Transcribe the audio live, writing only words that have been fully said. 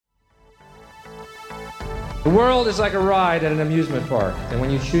The world is like a ride at an amusement park, and when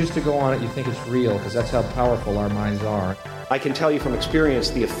you choose to go on it, you think it's real, because that's how powerful our minds are. I can tell you from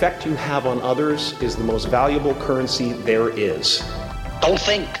experience, the effect you have on others is the most valuable currency there is. Don't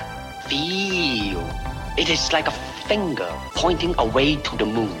think, feel. It is like a finger pointing away to the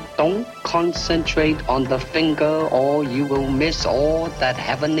moon. Don't concentrate on the finger or you will miss all that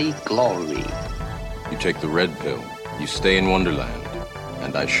heavenly glory. You take the red pill, you stay in Wonderland,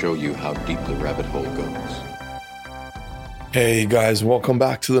 and I show you how deep the rabbit hole goes. Hey guys, welcome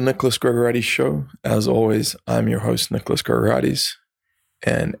back to the Nicholas Gregoriades Show. As always, I'm your host, Nicholas Gregoriades.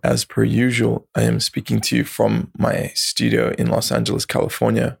 And as per usual, I am speaking to you from my studio in Los Angeles,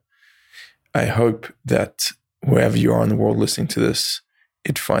 California. I hope that wherever you are in the world listening to this,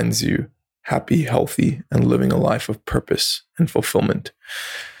 it finds you happy, healthy, and living a life of purpose and fulfillment.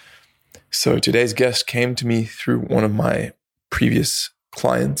 So today's guest came to me through one of my previous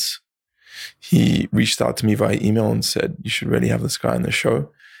clients. He reached out to me via email and said, you should really have this guy on the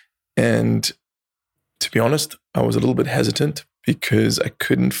show. And to be honest, I was a little bit hesitant because I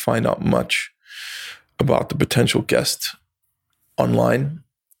couldn't find out much about the potential guest online.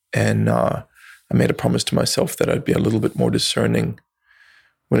 And I made a promise to myself that I'd be a little bit more discerning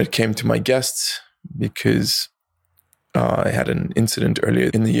when it came to my guests, because I had an incident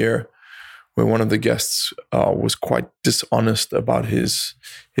earlier in the year where one of the guests was quite dishonest about his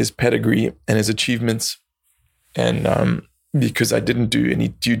pedigree and his achievements. And because I didn't do any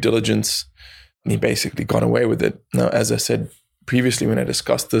due diligence, he basically got away with it. Now, as I said previously when I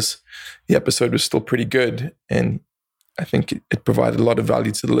discussed this, the episode was still pretty good. And I think it provided a lot of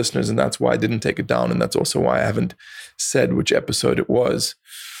value to the listeners. And that's why I didn't take it down. And that's also why I haven't said which episode it was.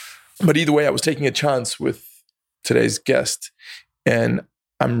 But either way, I was taking a chance with today's guest. And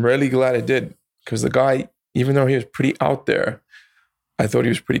I'm really glad I did, because the guy, even though he was pretty out there, I thought he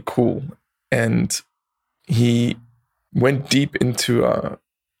was pretty cool. And he went deep into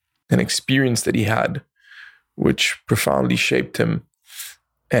an experience that he had, which profoundly shaped him.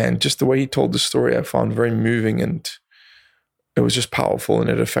 And just the way he told the story, I found very moving, and it was just powerful, and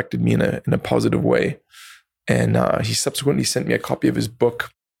it affected me in a positive way. And he subsequently sent me a copy of his book,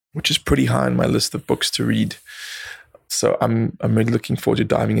 which is pretty high on my list of books to read. So I'm really looking forward to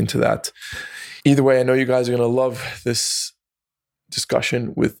diving into that. Either way, I know you guys are going to love this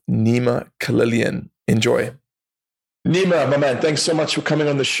discussion with Nima Khalillian. Enjoy. Nima, my man, thanks so much for coming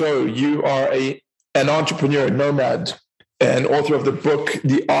on the show. You are an entrepreneur, nomad, and author of the book,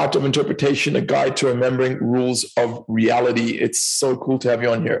 The Art of Interpretation, A Guide to Remembering Rules of Reality. It's so cool to have you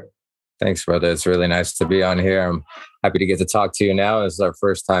on here. Thanks, brother. It's really nice to be on here. I'm happy to get to talk to you now. It's our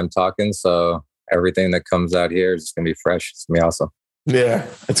first time talking, so everything that comes out here is going to be fresh. It's going to be awesome. Yeah,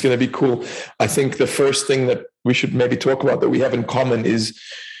 it's going to be cool. I think the first thing that we should maybe talk about that we have in common is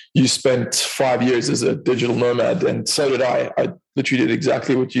you spent 5 years as a digital nomad, and so did I. I literally did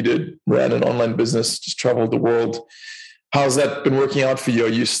exactly what you did, ran an online business, just traveled the world. How's that been working out for you? Are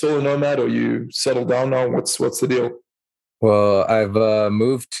you still a nomad, or you settled down now? What's the deal? Well, I've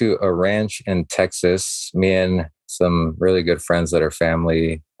moved to a ranch in Texas. Me and some really good friends that are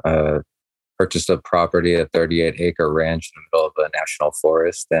family purchased a property, a 38-acre ranch in the middle of a national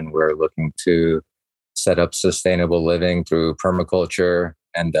forest, and we're looking to set up sustainable living through permaculture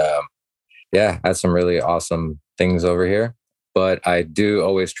and had some really awesome things over here. But I do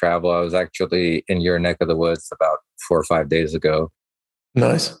always travel. I was actually in your neck of the woods about 4 or 5 days ago.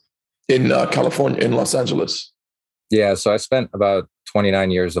 Nice. In California, in Los Angeles. Yeah, so I spent about 29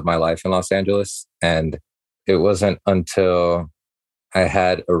 years of my life in Los Angeles, and it wasn't until I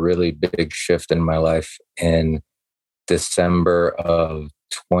had a really big shift in my life in December of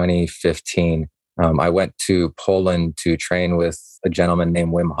 2015. I went to Poland to train with a gentleman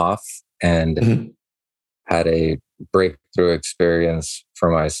named Wim Hof and had a breakthrough experience for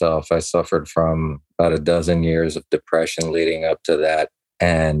myself. I suffered from about a dozen years of depression leading up to that,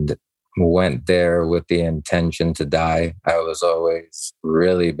 and went there with the intention to die. I was always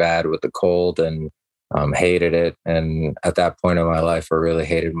really bad with the cold and hated it. And at that point in my life, I really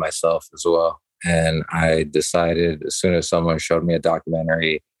hated myself as well. And I decided, as soon as someone showed me a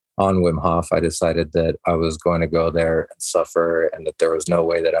documentary on Wim Hof, I decided that I was going to go there and suffer, and that there was no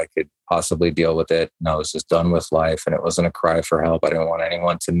way that I could possibly deal with it. And I was just done with life. And it wasn't a cry for help. I didn't want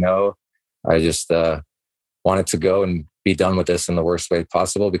anyone to know. I just wanted to go and be done with this in the worst way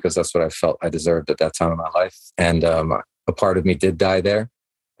possible, because that's what I felt I deserved at that time in my life. And a part of me did die there.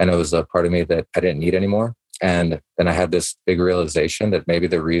 And it was a part of me that I didn't need anymore. And then I had this big realization that maybe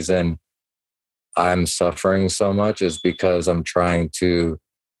the reason I'm suffering so much is because I'm trying to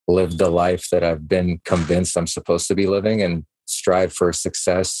live the life that I've been convinced I'm supposed to be living, and strive for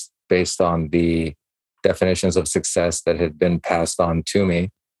success based on the definitions of success that had been passed on to me.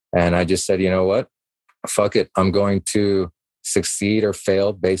 And I just said, you know what? Fuck it. I'm going to succeed or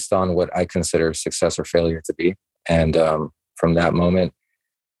fail based on what I consider success or failure to be. And from that moment,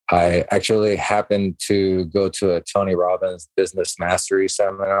 I actually happened to go to a Tony Robbins business mastery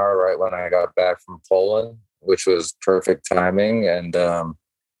seminar right when I got back from Poland, which was perfect timing. And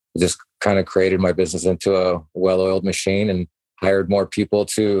just kind of created my business into a well-oiled machine and hired more people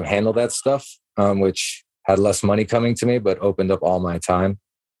to handle that stuff, which had less money coming to me, but opened up all my time.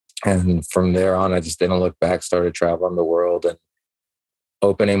 And from there on, I just didn't look back, started traveling the world and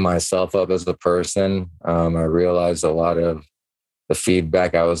opening myself up as a person. I realized a lot of the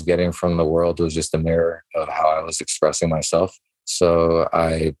feedback I was getting from the world was just a mirror of how I was expressing myself. So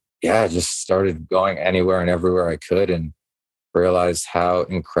I just started going anywhere and everywhere I could and realized how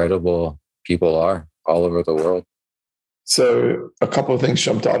incredible people are all over the world. So a couple of things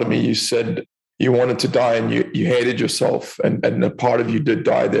jumped out at me. You said you wanted to die and you hated yourself, and a part of you did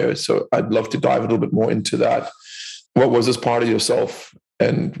die there. So I'd love to dive a little bit more into that. What was this part of yourself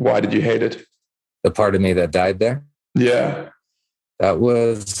and why did you hate it? The part of me that died there? Yeah. That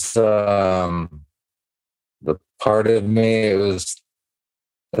was the part of me. It was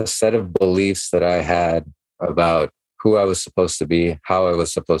a set of beliefs that I had about who I was supposed to be, how I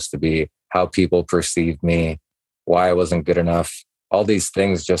was supposed to be, how people perceived me, why I wasn't good enough, all these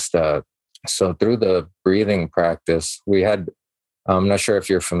things. Just so through the breathing practice, we had, I'm not sure if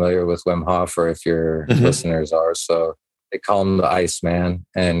you're familiar with Wim Hof or if your listeners are. So they call him the Iceman.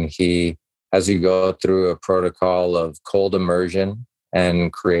 And he, as you go through a protocol of cold immersion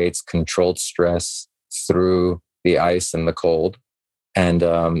and creates controlled stress through the ice and the cold. And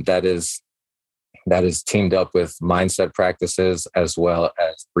that is teamed up with mindset practices as well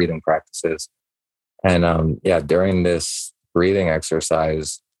as breathing practices. And during this breathing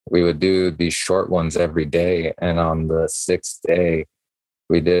exercise, we would do these short ones every day. And on the 6th day,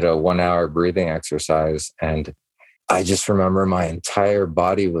 we did a 1-hour breathing exercise. And I just remember my entire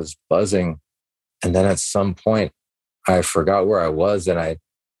body was buzzing. And then at some point, I forgot where I was and I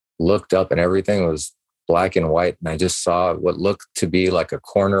looked up and everything was black and white. And I just saw what looked to be like a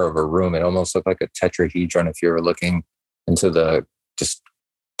corner of a room. It almost looked like a tetrahedron if you were looking into the just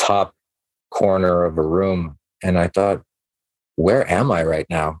top corner of a room. And I thought, where am I right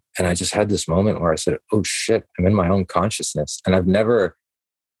now? And I just had this moment where I said, oh shit, I'm in my own consciousness. And I've never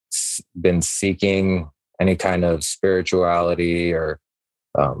been seeking any kind of spirituality or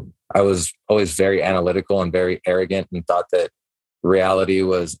I was always very analytical and very arrogant and thought that reality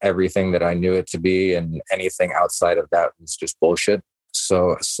was everything that I knew it to be. And anything outside of that was just bullshit.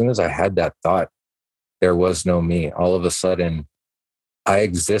 So as soon as I had that thought, there was no me. All of a sudden, I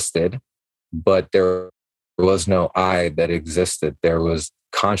existed, but there was no I that existed. There was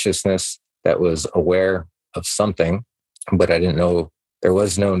consciousness that was aware of something, but I didn't know. There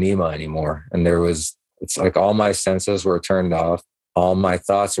was no Nima anymore. And it's like all my senses were turned off. All my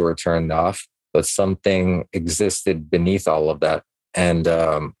thoughts were turned off, but something existed beneath all of that. And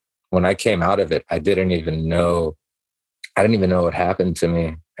when I came out of it, I didn't even know what happened to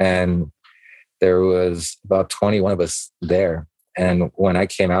me. And there was about 21 of us there. And when I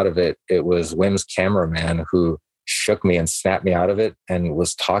came out of it, it was Wim's cameraman who shook me and snapped me out of it and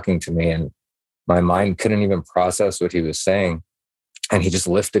was talking to me. And my mind couldn't even process what he was saying. And he just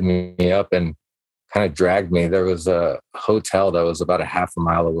lifted me up and kind of dragged me. There was a hotel that was about a half a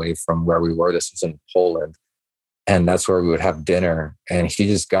mile away from where we were. This was in Poland. And that's where we would have dinner. And he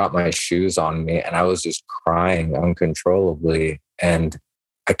just got my shoes on me and I was just crying uncontrollably. And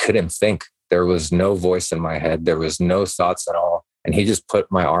I couldn't think. There was no voice in my head. There was no thoughts at all. And he just put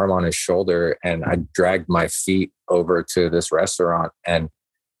my arm on his shoulder and I dragged my feet over to this restaurant. And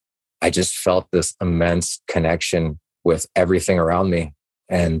I just felt this immense connection with everything around me.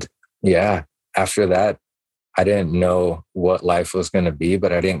 And after that, I didn't know what life was going to be,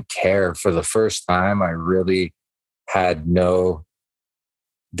 but I didn't care. For the first time, I really had no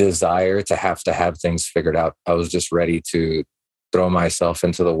desire to have things figured out. I was just ready to throw myself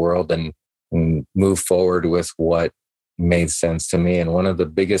into the world and move forward with what made sense to me. And one of the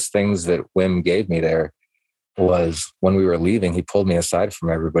biggest things that Wim gave me there was when we were leaving, he pulled me aside from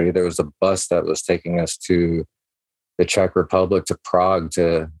everybody. There was a bus that was taking us to the Czech Republic, to Prague,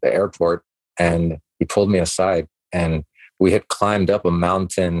 to the airport. And he pulled me aside and we had climbed up a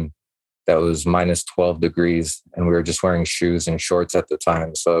mountain that was minus 12 degrees and we were just wearing shoes and shorts at the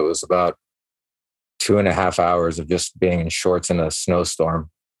time. So it was about 2.5 hours of just being in shorts in a snowstorm.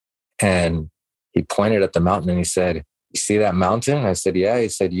 And he pointed at the mountain and he said, "You see that mountain?" I said, "Yeah." He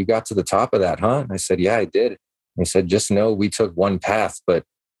said, "You got to the top of that, huh?" And I said, "Yeah, I did." And he said, "Just know we took one path, but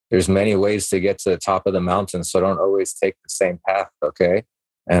there's many ways to get to the top of the mountain. So don't always take the same path. Okay.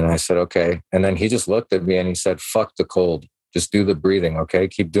 And I said, okay. And then he just looked at me and he said, fuck the cold. Just do the breathing. Okay.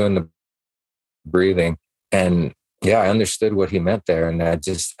 Keep doing the breathing. And yeah, I understood what he meant there. And I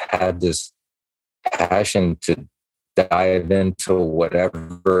just had this passion to dive into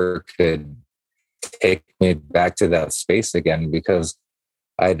whatever could take me back to that space again, because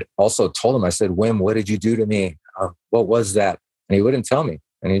I'd also told him, I said, Wim, what did you do to me? What was that? And he wouldn't tell me.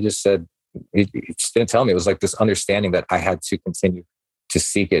 And he just said, he just didn't tell me. It was like this understanding that I had to continue to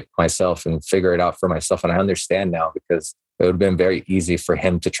seek it myself and figure it out for myself. And I understand now, because it would have been very easy for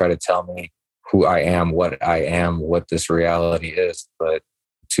him to try to tell me who I am, what this reality is. But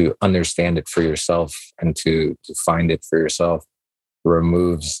to understand it for yourself and to find it for yourself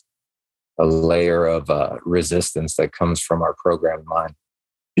removes a layer of resistance that comes from our programmed mind.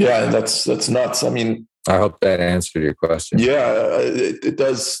 Yeah, that's nuts. I mean, I hope that answered your question. Yeah, it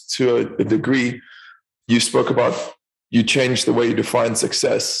does to a degree. You spoke about you changed the way you define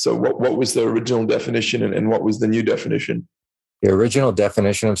success. So what was the original definition and what was the new definition? The original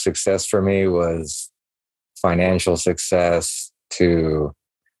definition of success for me was financial success, to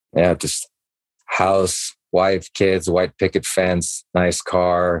just house, wife, kids, white picket fence, nice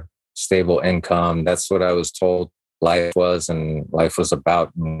car, stable income. That's what I was told life was, and life was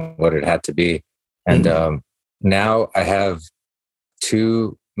about, and what it had to be. And now I have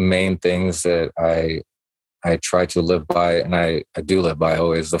two main things that I try to live by, and I do live by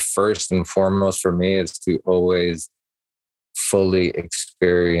always. The first and foremost for me is to always fully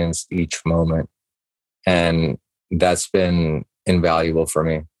experience each moment. And that's been invaluable for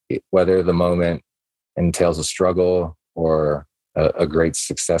me, whether the moment entails a struggle or a great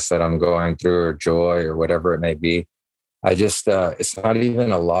success that I'm going through, or joy, or whatever it may be. I just, it's not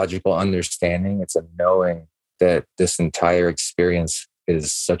even a logical understanding. It's a knowing that this entire experience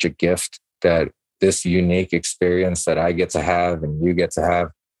is such a gift, that this unique experience that I get to have and you get to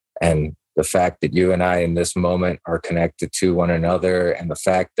have, and the fact that you and I in this moment are connected to one another, and the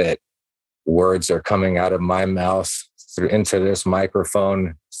fact that words are coming out of my mouth through into this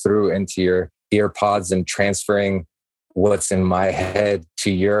microphone, through into your ear pods, and transferring what's in my head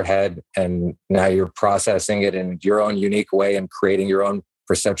to your head. And now you're processing it in your own unique way and creating your own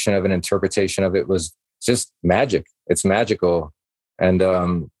perception of an interpretation of it was just magic. It's magical. And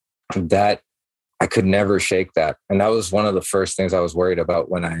that I could never shake that. And that was one of the first things I was worried about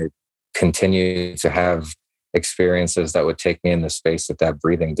when I continued to have experiences that would take me in the space that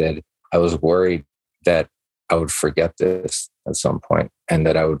breathing did. I was worried that I would forget this at some point, and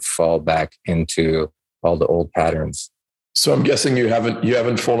that I would fall back into all the old patterns. So I'm guessing you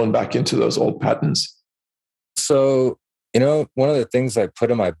haven't fallen back into those old patterns. So, one of the things I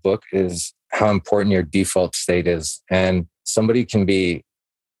put in my book is how important your default state is. And somebody can be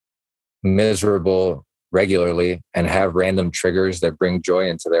miserable regularly and have random triggers that bring joy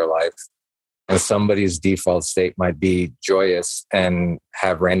into their life. And somebody's default state might be joyous and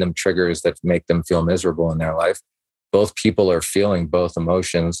have random triggers that make them feel miserable in their life. Both people are feeling both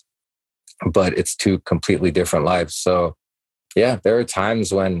emotions, but it's two completely different lives. So yeah, there are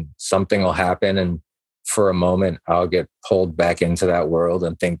times when something will happen, and for a moment, I'll get pulled back into that world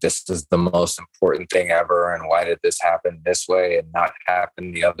and think this is the most important thing ever. And why did this happen this way and not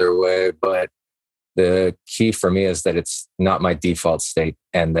happen the other way? But the key for me is that it's not my default state,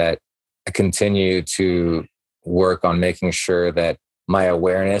 and that I continue to work on making sure that my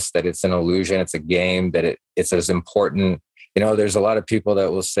awareness that it's an illusion, it's a game, that it's as important. There's a lot of people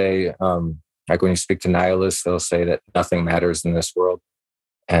that will say, like when you speak to nihilists, they'll say that nothing matters in this world.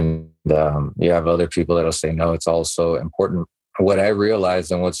 And you have other people that'll say, no, it's also important. What I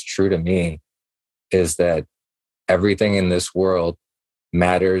realize and what's true to me is that everything in this world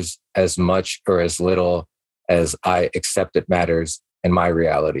matters as much or as little as I accept it matters in my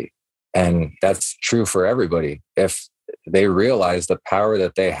reality. And that's true for everybody. If they realize the power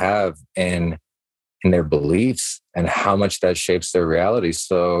that they have in their beliefs and how much that shapes their reality.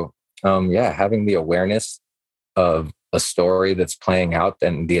 So having the awareness of a story that's playing out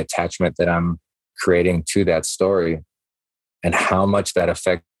and the attachment that I'm creating to that story and how much that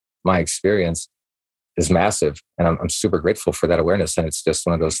affects my experience is massive. And I'm super grateful for that awareness. And it's just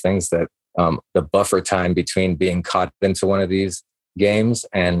one of those things that the buffer time between being caught into one of these games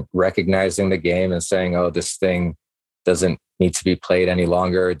and recognizing the game and saying, oh, this thing doesn't need to be played any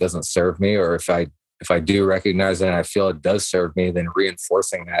longer. It doesn't serve me. Or if I do recognize it and I feel it does serve me, then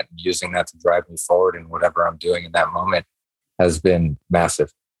reinforcing that and using that to drive me forward in whatever I'm doing in that moment has been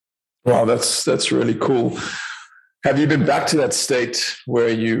massive. Wow, that's really cool. Have you been back to that state where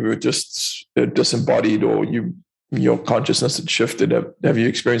you were just disembodied, or you your consciousness had shifted. Have you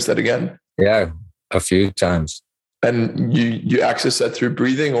experienced that again? Yeah, a few times. And you access that through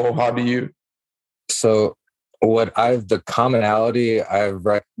breathing, or how do you? So the commonality I've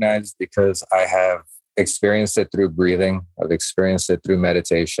recognized, because I have experienced it through breathing, I've experienced it through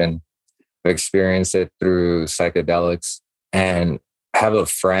meditation, I've experienced it through psychedelics, and I have a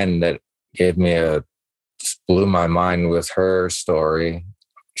friend that gave me just blew my mind with her story.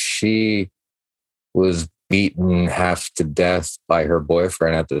 She was beaten half to death by her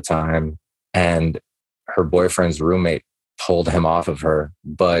boyfriend at the time, and her boyfriend's roommate pulled him off of her,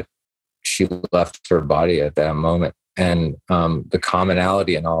 but she left her body at that moment. And the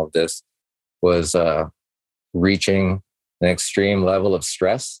commonality in all of this was reaching an extreme level of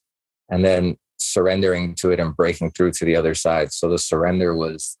stress and then surrendering to it and breaking through to the other side. So the surrender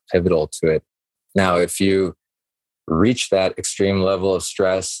was pivotal to it. Now, if you reach that extreme level of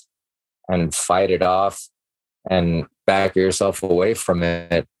stress and fight it off and back yourself away from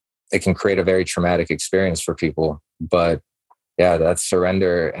it, it can create a very traumatic experience for people. But yeah, that's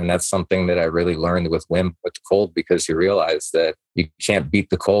surrender. And that's something that I really learned with the cold, because you realize that you can't beat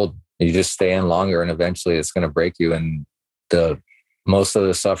the cold. You just stay in longer and eventually it's going to break you. And most of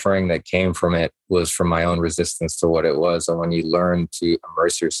the suffering that came from it was from my own resistance to what it was. And when you learn to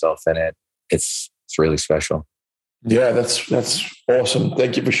immerse yourself in it, it's really special. Yeah, that's awesome.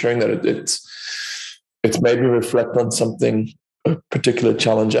 Thank you for sharing that. It's made me reflect on a particular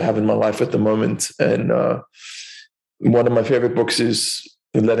challenge I have in my life at the moment. And one of my favorite books is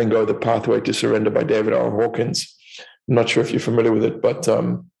Letting Go, The Pathway to Surrender by David R. Hawkins. I'm not sure if you're familiar with it, but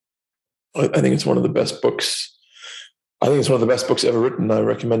I think it's one of the best books. I think it's one of the best books ever written. I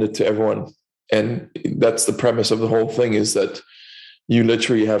recommend it to everyone. And that's the premise of the whole thing, is that you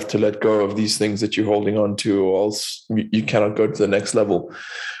literally have to let go of these things that you're holding on to, or else you cannot go to the next level.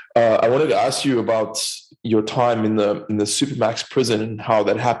 I wanted to ask you about your time in the Supermax prison and how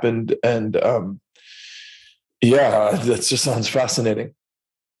that happened. And that just sounds fascinating.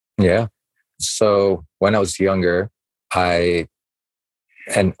 Yeah. So when I was younger, I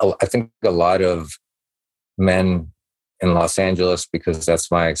think a lot of men in Los Angeles, because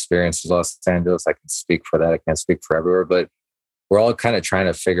that's my experience in Los Angeles, I can speak for that. I can't speak for everywhere, but we're all kind of trying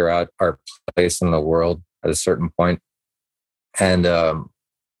to figure out our place in the world at a certain point. And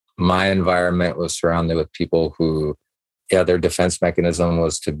my environment was surrounded with people who, their defense mechanism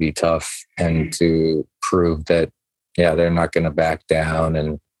was to be tough and to prove that, they're not going to back down,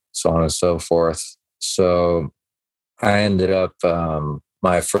 and so on and so forth. So I ended up,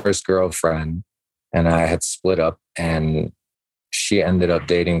 my first girlfriend and I had split up, and she ended up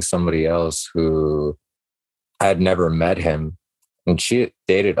dating somebody else who I had never met him. And she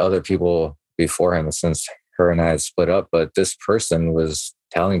dated other people before him since her and I had split up. But this person was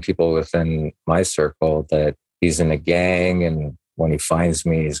telling people within my circle that he's in a gang, and when he finds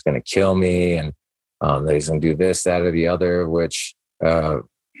me, he's going to kill me, and that he's going to do this, that, or the other, which I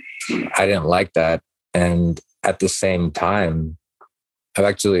didn't like that. And at the same time, I've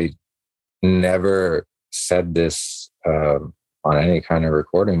actually never said this on any kind of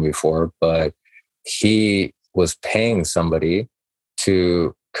recording before, but he was paying somebody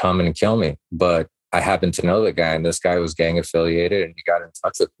to come and kill me. But I happened to know the guy, and this guy was gang affiliated, and he got in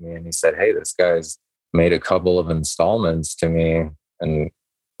touch with me and he said, hey, this guy's made a couple of installments to me and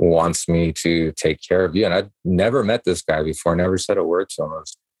wants me to take care of you. And I'd never met this guy before, never said a word to him. It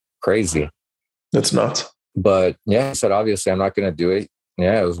was crazy. That's nuts. But I said, obviously I'm not going to do it.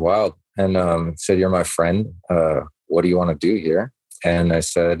 Yeah, it was wild. And he said, you're my friend. What do you want to do here? And I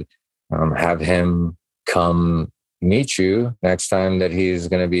said, have him come meet you next time that he's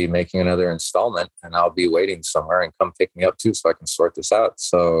going to be making another installment, and I'll be waiting somewhere, and come pick me up too so I can sort this out.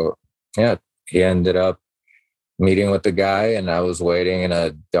 So he ended up meeting with the guy, and I was waiting in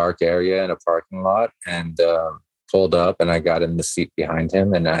a dark area in a parking lot, and pulled up, and I got in the seat behind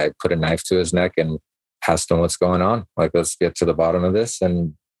him, and I put a knife to his neck and asked him what's going on. Like, let's get to the bottom of this.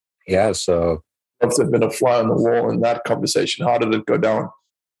 And so must have been a fly on the wall in that conversation. How did it go down?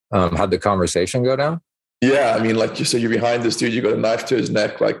 How'd the conversation go down? Yeah, I mean, like you said, you're behind this dude, you got a knife to his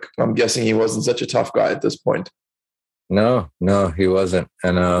neck. Like, I'm guessing he wasn't such a tough guy at this point. No, he wasn't.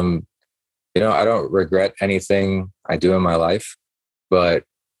 And, I don't regret anything I do in my life, but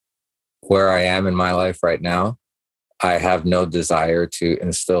where I am in my life right now, I have no desire to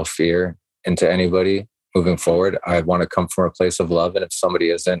instill fear into anybody moving forward. I want to come from a place of love. And if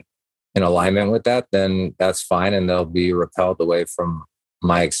somebody isn't in alignment with that, then that's fine. And they'll be repelled away from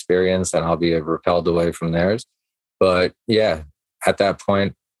my experience, and I'll be repelled away from theirs. But at that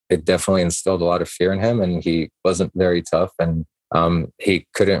point, it definitely instilled a lot of fear in him, and he wasn't very tough. And He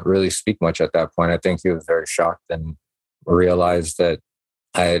couldn't really speak much at that point. I think he was very shocked and realized that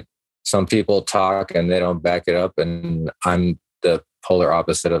some people talk and they don't back it up, and I'm the polar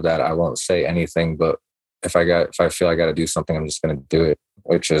opposite of that. I won't say anything, but if I feel I got to do something, I'm just going to do it,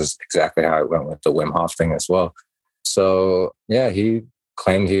 which is exactly how I went with the Wim Hof thing as well. So yeah, he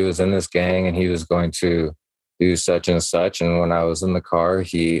claimed he was in this gang and he was going to do such and such. And when I was in the car,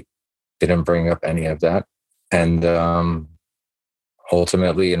 he didn't bring up any of that. And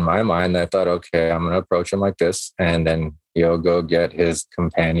ultimately, in my mind, I thought, okay, I'm going to approach him like this, and then he'll go get his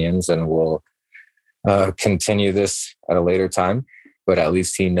companions and we'll continue this at a later time. But at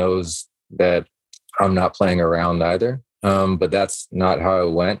least he knows that I'm not playing around either. But that's not how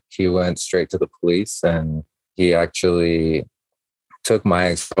it went. He went straight to the police, and he actually took my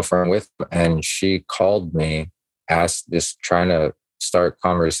ex-girlfriend with him, and she called me, just trying to start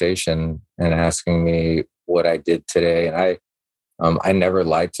conversation and asking me what I did today. And I never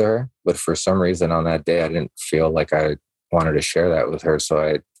lied to her, but for some reason on that day, I didn't feel like I wanted to share that with her. So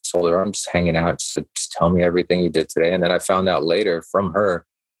I told her, I'm just hanging out. Just tell me everything you did today. And then I found out later from her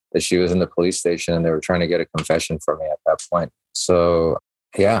that she was in the police station and they were trying to get a confession from me at that point. So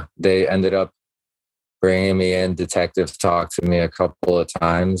yeah, they ended up bringing me in. Detectives talked to me a couple of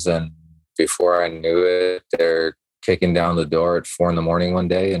times, and before I knew it, they're kicking down the door at 4 a.m. one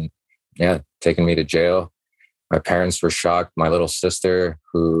day and taking me to jail. My parents were shocked. My little sister,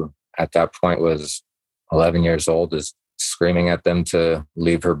 who at that point was 11 years old, is screaming at them to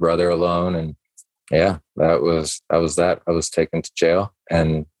leave her brother alone. And yeah, that was that. I was taken to jail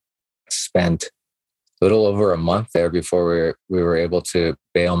and spent a little over a month there before we were able to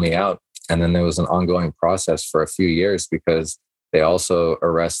bail me out. And then there was an ongoing process for a few years because they also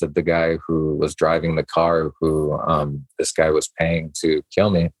arrested the guy who was driving the car, who this guy was paying to kill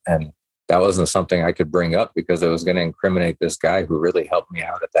me. And that wasn't something I could bring up because it was going to incriminate this guy who really helped me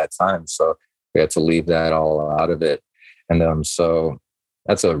out at that time. So we had to leave that all out of it. And so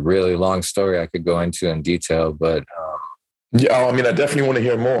that's a really long story I could go into in detail, but yeah, I mean, I definitely want to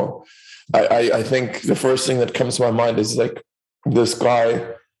hear more. I think the first thing that comes to my mind is like, this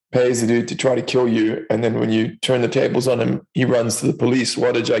guy pays a dude to try to kill you, and then when you turn the tables on him, he runs to the police.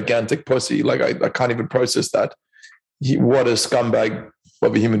 What a gigantic pussy. Like, I can't even process that. What a scumbag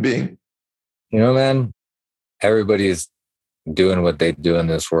of a human being. You know, man, everybody's doing what they do in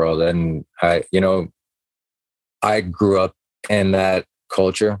this world. And I grew up in that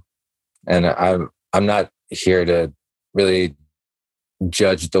culture, and I'm not here to really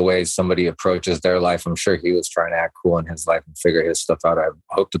judge the way somebody approaches their life. I'm sure he was trying to act cool in his life and figure his stuff out. I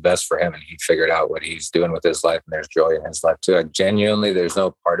hope the best for him, and he figured out what he's doing with his life, and there's joy in his life too. Genuinely, there's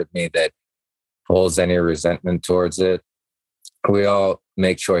no part of me that holds any resentment towards it. We all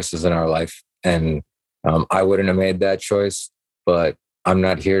make choices in our life, and I wouldn't have made that choice, but I'm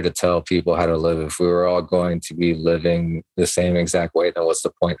not here to tell people how to live. If we were all going to be living the same exact way, then what's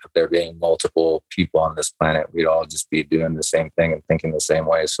the point of there being multiple people on this planet? We'd all just be doing the same thing and thinking the same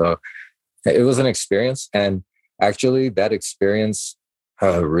way. So it was an experience. And actually that experience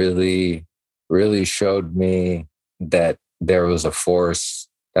really, really showed me that there was a force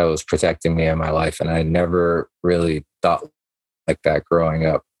that was protecting me in my life. And I never really thought like that growing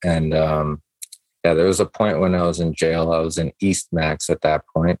up. And there was a point when I was in jail. I was in East Max at that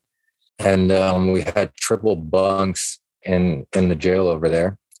point. And we had triple bunks in the jail over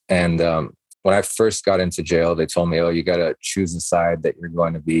there. And when I first got into jail, they told me, oh, you got to choose a side that you're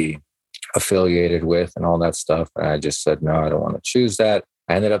going to be affiliated with and all that stuff. And I just said, no, I don't want to choose that.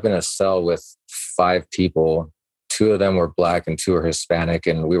 I ended up in a cell with 5 people. 2 of them were Black and 2 were Hispanic.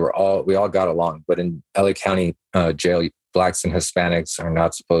 And we all got along. But in LA County jail, Blacks and Hispanics are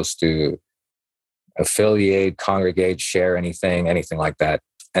not supposed to affiliate, congregate, share anything like that.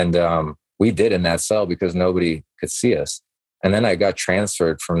 And we did in that cell because nobody could see us. And then I got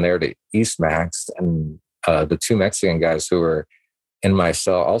transferred from there to East Max, and the 2 Mexican guys who were in my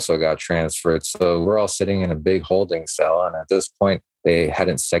cell also got transferred. So we're all sitting in a big holding cell. And at this point, they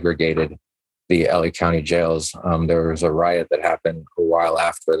hadn't segregated the LA County jails. There was a riot that happened a while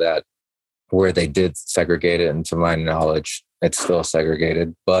after that where they did segregate it. And to my knowledge, it's still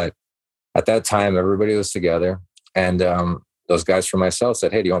segregated. But at that time, everybody was together. And those guys from my cell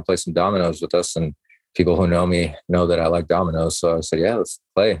said, hey, do you want to play some dominoes with us? And people who know me know that I like dominoes. So I said, yeah, let's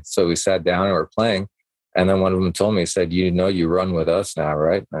play. So we sat down and we're playing. And then one of them told me, he said, you know, you run with us now,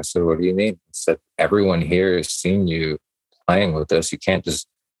 right? And I said, what do you mean? He said, everyone here has seen you playing with us. You can't just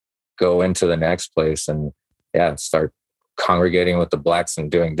go into the next place and start congregating with the Blacks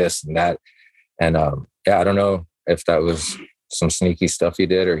and doing this and that. And I don't know if that was some sneaky stuff he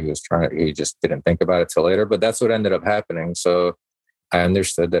did, or he just didn't think about it till later. But that's what ended up happening. So I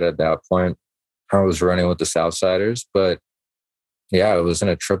understood that at that point I was running with the Southsiders, but yeah, I was in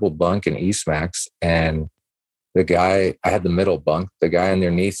a triple bunk in East Max, and I had the middle bunk. The guy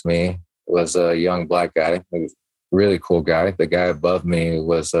underneath me was a young black guy, a really cool guy. The guy above me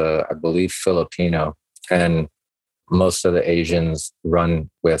was, I believe, Filipino, and most of the Asians run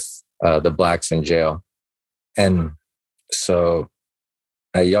with the blacks in jail. And so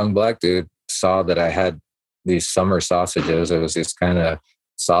a young black dude saw that I had these summer sausages. It was these kind of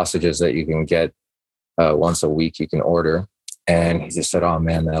sausages that you can get once a week, you can order. And he just said, "Oh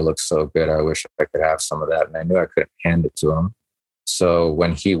man, that looks so good. I wish I could have some of that." And I knew I couldn't hand it to him. So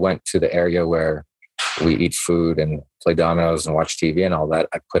when he went to the area where we eat food and play dominoes and watch TV and all that,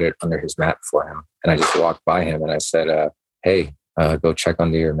 I put it under his mat for him. And I just walked by him and I said, "Hey, go check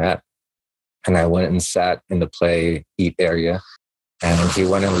under your mat." And I went and sat in the play eat area. And he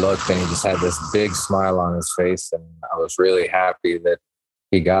went and looked, and he just had this big smile on his face. And I was really happy that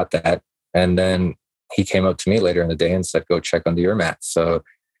he got that. And then he came up to me later in the day and said, "Go check under your mat." So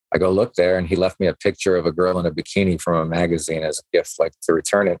I go look there, and he left me a picture of a girl in a bikini from a magazine as a gift, like to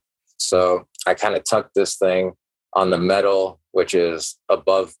return it. So I kind of tucked this thing on the metal, which is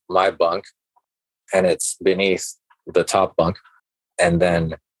above my bunk, and it's beneath the top bunk. And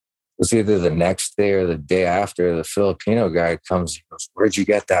then it was either the next day or the day after, the Filipino guy comes, he goes, "Where'd you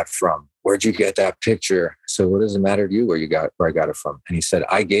get that from? Where'd you get that picture?" So what does it matter to you where I got it from? And he said,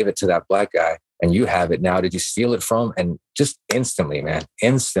 "I gave it to that black guy and you have it now. Did you steal it from?" And just instantly, man,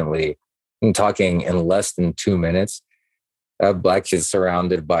 I'm talking in less than 2 minutes, that black kid's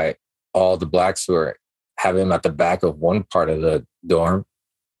surrounded by all the blacks who have him at the back of one part of the dorm.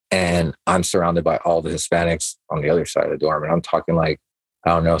 And I'm surrounded by all the Hispanics on the other side of the dorm. And I'm talking like, I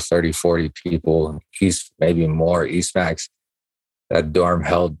don't know, 30, 40 people. He's maybe more. East Max, that dorm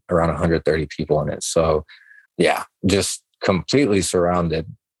held around 130 people in it. So yeah, just completely surrounded.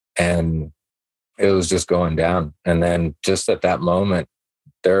 And it was just going down. And then just at that moment,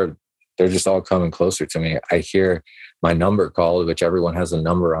 they're just all coming closer to me. I hear my number called, which everyone has a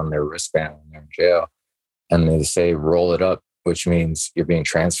number on their wristband when they're in jail. And they say, "Roll it up," which means you're being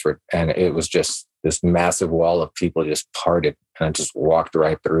transferred. And it was just this massive wall of people just parted. And I just walked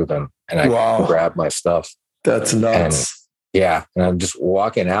right through them. And I grabbed my stuff. That's nuts. And I'm just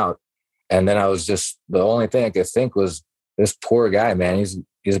walking out. And then I was just, the only thing I could think was, this poor guy, man,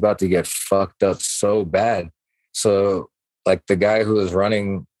 he's about to get fucked up so bad. So like the guy who was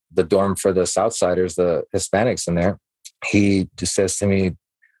running the dorm for the Southsiders, the Hispanics in there, he just says to me,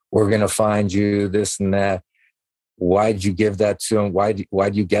 "We're going to find you, this and that. Why'd you give that to him?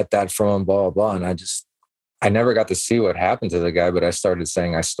 Why'd you get that from him? Blah, blah, blah." And I never got to see what happened to the guy, but I started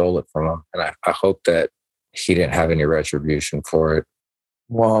saying I stole it from him. And I hope that he didn't have any retribution for it.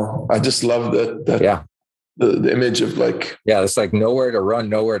 Wow. I just love that. Yeah. The image of like... Yeah, it's like nowhere to run,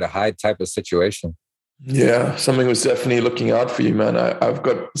 nowhere to hide type of situation. Yeah, something was definitely looking out for you, man. I've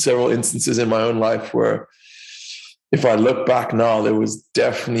got several instances in my own life where if I look back now, there was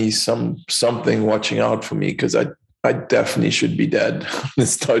definitely something watching out for me, because I definitely should be dead.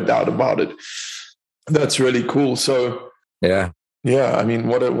 There's no doubt about it. That's really cool. So yeah, I mean,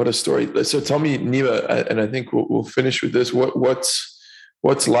 what a story. So tell me, Nima, and I think we'll finish with this.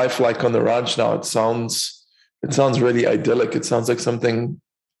 What's life like on the ranch now? It sounds really idyllic. It sounds like something.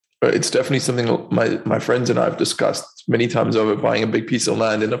 It's definitely something my friends and I have discussed many times over, buying a big piece of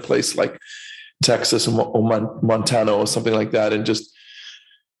land in a place like Texas or Montana or something like that, and just,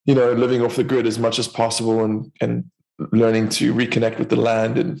 living off the grid as much as possible and learning to reconnect with the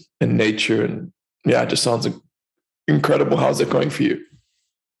land and nature. And yeah, it just sounds incredible. How's it going for you?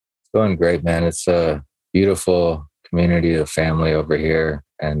 It's going great, man. It's a beautiful community of family over here.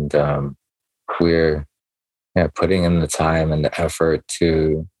 And we're putting in the time and the effort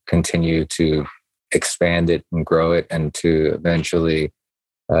to continue to expand it and grow it, and to eventually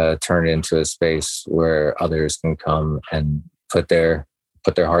turn it into a space where others can come and put their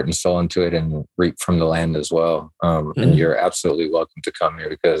heart and soul into it and reap from the land as well. And you're absolutely welcome to come here,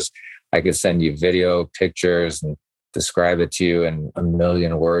 because I could send you video, pictures, and describe it to you in a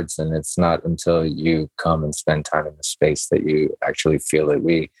million words. And it's not until you come and spend time in the space that you actually feel it.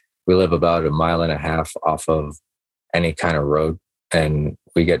 We live about 1.5 miles off of any kind of road, and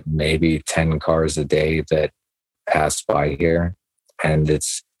we get maybe 10 cars a day that pass by here. And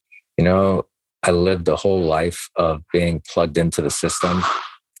it's, I lived the whole life of being plugged into the system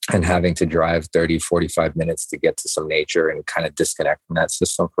and having to drive 30, 45 minutes to get to some nature and kind of disconnect from that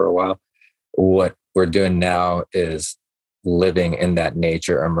system for a while. What we're doing now is living in that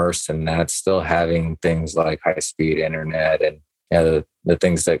nature, immersed in that, still having things like high-speed internet and the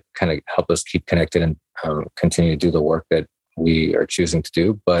things that kind of help us keep connected and continue to do the work that we are choosing to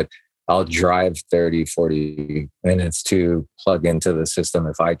do. But I'll drive 30, 40 minutes to plug into the system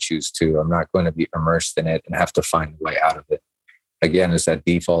if I choose to. I'm not going to be immersed in it and have to find a way out of it. Again, it's that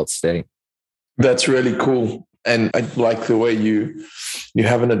default state. That's really cool. And I like the way you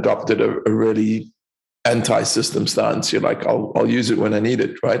haven't adopted a really anti-system stance. You're like, I'll use it when I need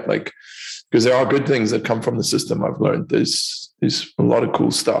it, right? Like, because there are good things that come from the system. I've learned there's a lot of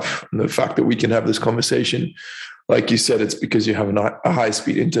cool stuff. And the fact that we can have this conversation, like you said, it's because you have a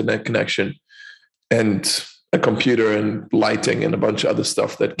high-speed internet connection and a computer and lighting and a bunch of other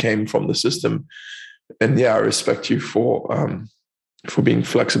stuff that came from the system. And yeah, I respect you for being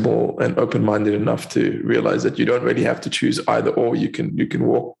flexible and open-minded enough to realize that you don't really have to choose either or. You can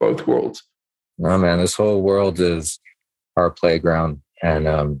walk both worlds. No, man, this whole world is our playground. And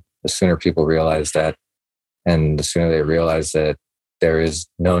the sooner people realize that, and the sooner they realize that there is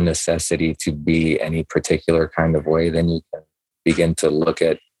no necessity to be any particular kind of way, then you can begin to look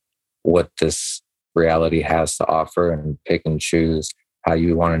at what this reality has to offer and pick and choose how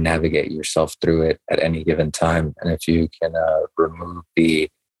you want to navigate yourself through it at any given time. And if you can remove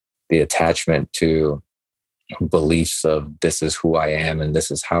the attachment to beliefs of this is who I am and this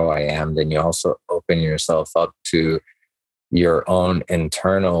is how I am, then you also open yourself up to your own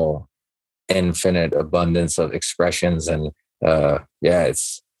internal infinite abundance of expressions. And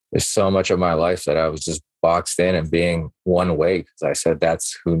there's so much of my life that I was just boxed in and being one way because I said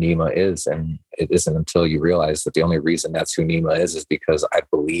that's who Nima is. And it isn't until you realize that the only reason that's who Nima is because I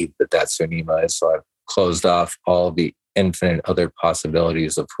believe that that's who Nima is. So I've closed off all the infinite other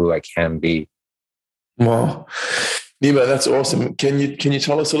possibilities of who I can be. Wow. Nima, that's awesome. Can you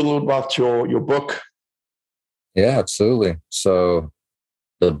tell us a little about your book? Yeah, absolutely. So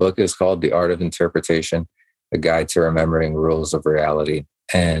the book is called The Art of Interpretation, A Guide to Remembering Rules of Reality.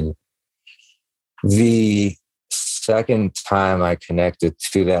 And the second time I connected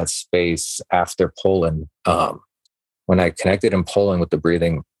to that space after Poland, when I connected in Poland with the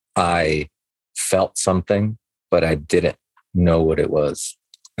breathing, I felt something, but I didn't know what it was.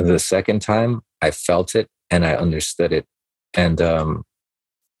 The second time I felt it and I understood it. And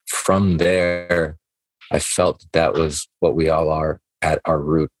from there, I felt that was what we all are at our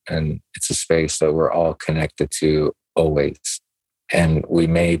root. And it's a space that we're all connected to always. And we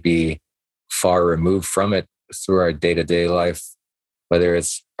may be far removed from it through our day-to-day life, whether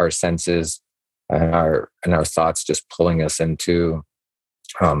it's our senses and our thoughts just pulling us into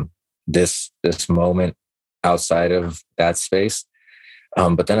this moment outside of that space.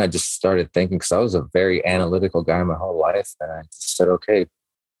 But then I just started thinking, because I was a very analytical guy my whole life, and I just said, okay,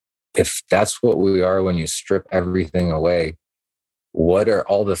 if that's what we are when you strip everything away, what are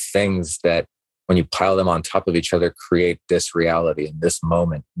all the things that when you pile them on top of each other create this reality in this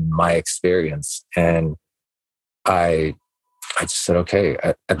moment, in my experience? And I just said, okay,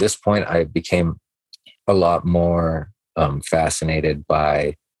 at this point, I became a lot more fascinated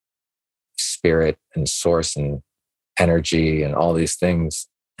by spirit and source and energy and all these things.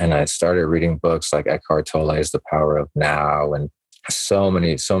 And I started reading books like Eckhart Tolle's The Power of Now and so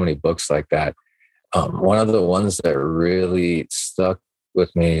many books like that. One of the ones that really stuck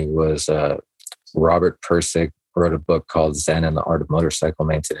with me was Robert Pirsig wrote a book called Zen and the Art of Motorcycle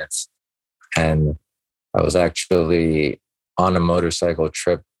Maintenance. And I was actually on a motorcycle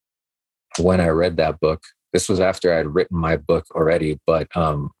trip when I read that book. This was after I'd written my book already, but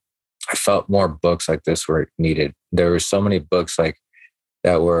I felt more books like this were needed. There were so many books like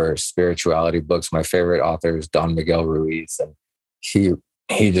that were spirituality books. My favorite author is Don Miguel Ruiz, and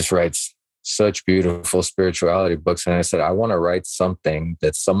he just writes such beautiful spirituality books. And I said, I want to write something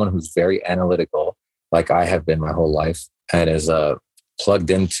that someone who's very analytical, like I have been my whole life, and is plugged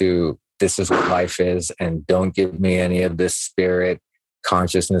into this is what life is, and don't give me any of this spirit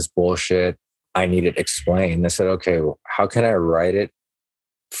consciousness bullshit. I need it explained. I said, okay, well, how can I write it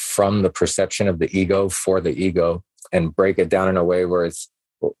from the perception of the ego for the ego and break it down in a way where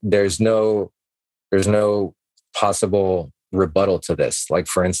there's no possible rebuttal to this. Like,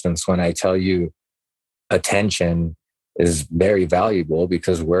 for instance, when I tell you attention is very valuable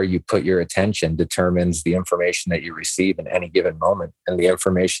because where you put your attention determines the information that you receive in any given moment. And the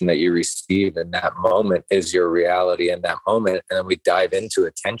information that you receive in that moment is your reality in that moment. And then we dive into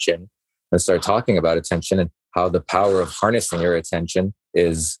attention and start talking about attention and how the power of harnessing your attention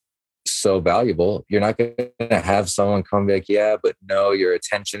is so valuable. You're not going to have someone come back, yeah, but no, your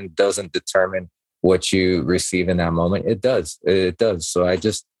attention doesn't determine what you receive in that moment. It does. So I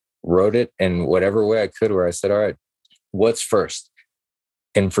just wrote it in whatever way I could, where I said, all right, what's first?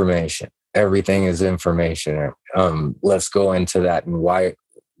 Information. Everything is information. Let's go into that and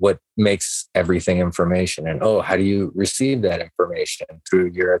what makes everything information. And how do you receive that information?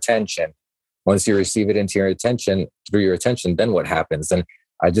 Through your attention. Once you receive it through your attention, then what happens? And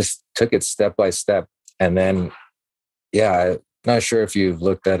I just took it step by step. And then, I'm not sure if you've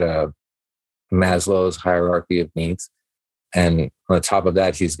looked at Maslow's hierarchy of needs. And on the top of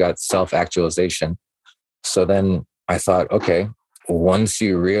that, he's got self-actualization. So then I thought, okay, once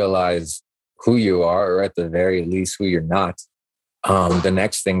you realize who you are, or at the very least who you're not, the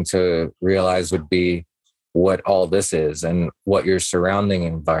next thing to realize would be what all this is and what your surrounding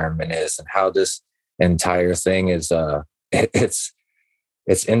environment is and how this entire thing is,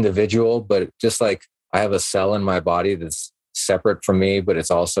 it's individual, but just like I have a cell in my body that's separate from me, but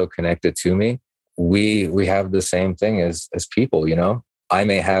it's also connected to me. We have the same thing as people, I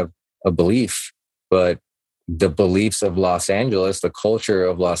may have a belief, but the beliefs of Los Angeles, the culture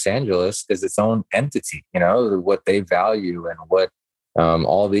of Los Angeles is its own entity, what they value and what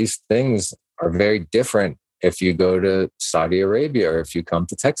all these things are very different if you go to Saudi Arabia or if you come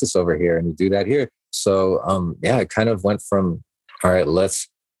to Texas over here and you do that here. So, it kind of went from, all right, let's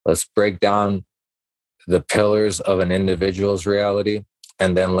break down the pillars of an individual's reality.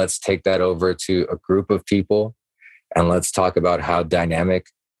 And then let's take that over to a group of people and let's talk about how dynamic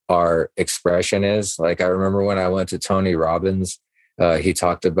our expression is. Like I remember when I went to Tony Robbins, he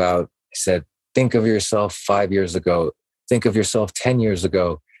said, think of yourself 5 years ago, think of yourself 10 years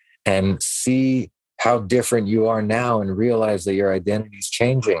ago, and see how different you are now and realize that your identity is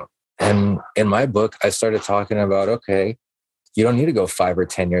changing. And in my book, I started talking about, okay, you don't need to go 5 or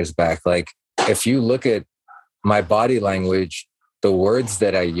 10 years back. Like if you look at my body language, the words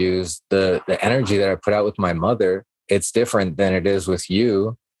that I use, the energy that I put out with my mother, it's different than it is with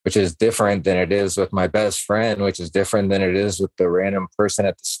you, which is different than it is with my best friend, which is different than it is with the random person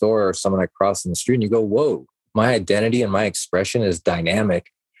at the store or someone I cross in the street. And you go, whoa, my identity and my expression is dynamic.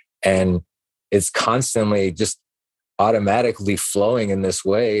 And it's constantly just automatically flowing in this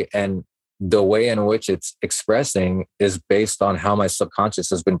way. And the way in which it's expressing is based on how my subconscious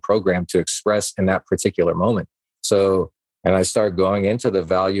has been programmed to express in that particular moment. So, and I start going into the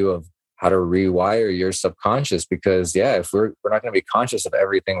value of how to rewire your subconscious, because if we're not going to be conscious of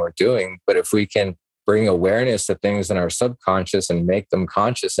everything we're doing, but if we can bring awareness to things in our subconscious and make them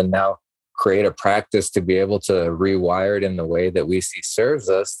conscious and now create a practice to be able to rewire it in the way that we see serves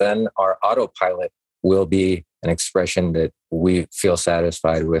us, then our autopilot will be an expression that we feel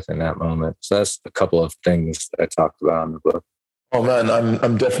satisfied with in that moment. So that's a couple of things that I talked about in the book. Oh man,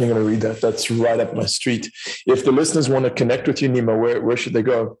 I'm definitely going to read that. That's right up my street. If the listeners want to connect with you, Nima, where should they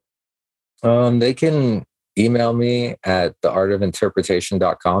go? They can email me at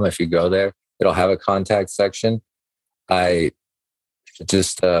theartofinterpretation.com. If you go there, it'll have a contact section. I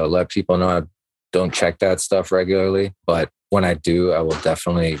just let people know I don't check that stuff regularly, but when I do, I will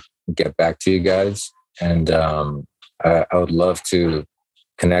definitely get back to you guys. And I would love to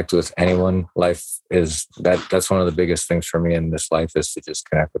connect with anyone. Life is that's one of the biggest things for me in this life, is to just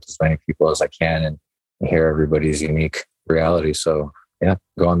connect with as many people as I can and hear everybody's unique reality. So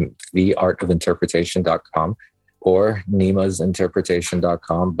go on theartofinterpretation.com or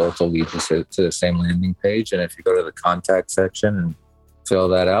nimasinterpretation.com. Both will lead to the same landing page. And if you go to the contact section and fill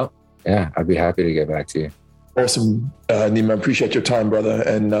that out, I'd be happy to get back to you. Awesome. Nima, I appreciate your time, brother.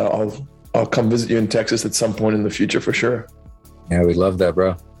 And I'll come visit you in Texas at some point in the future for sure. Yeah, we love that,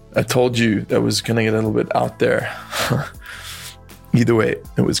 bro. I told you that was going to get a little bit out there. Either way,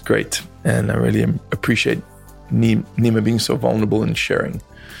 it was great. And I really appreciate Nima being so vulnerable and sharing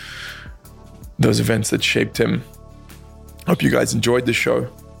those events that shaped him. Hope you guys enjoyed the show.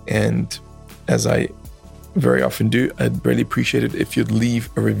 And as I very often do, I'd really appreciate it if you'd leave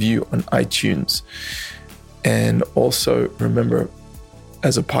a review on iTunes. And also remember,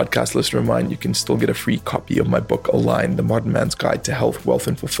 as a podcast listener of mine, you can still get a free copy of my book, Align, The Modern Man's Guide to Health, Wealth,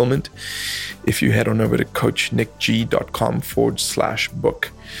 and Fulfillment, if you head on over to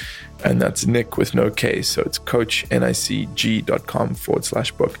coachnickg.com/book. And that's Nick with no K. So it's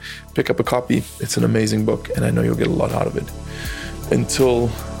coachnicg.com/book. Pick up a copy. It's an amazing book, and I know you'll get a lot out of it. Until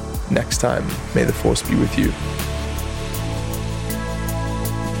next time, may the force be with you.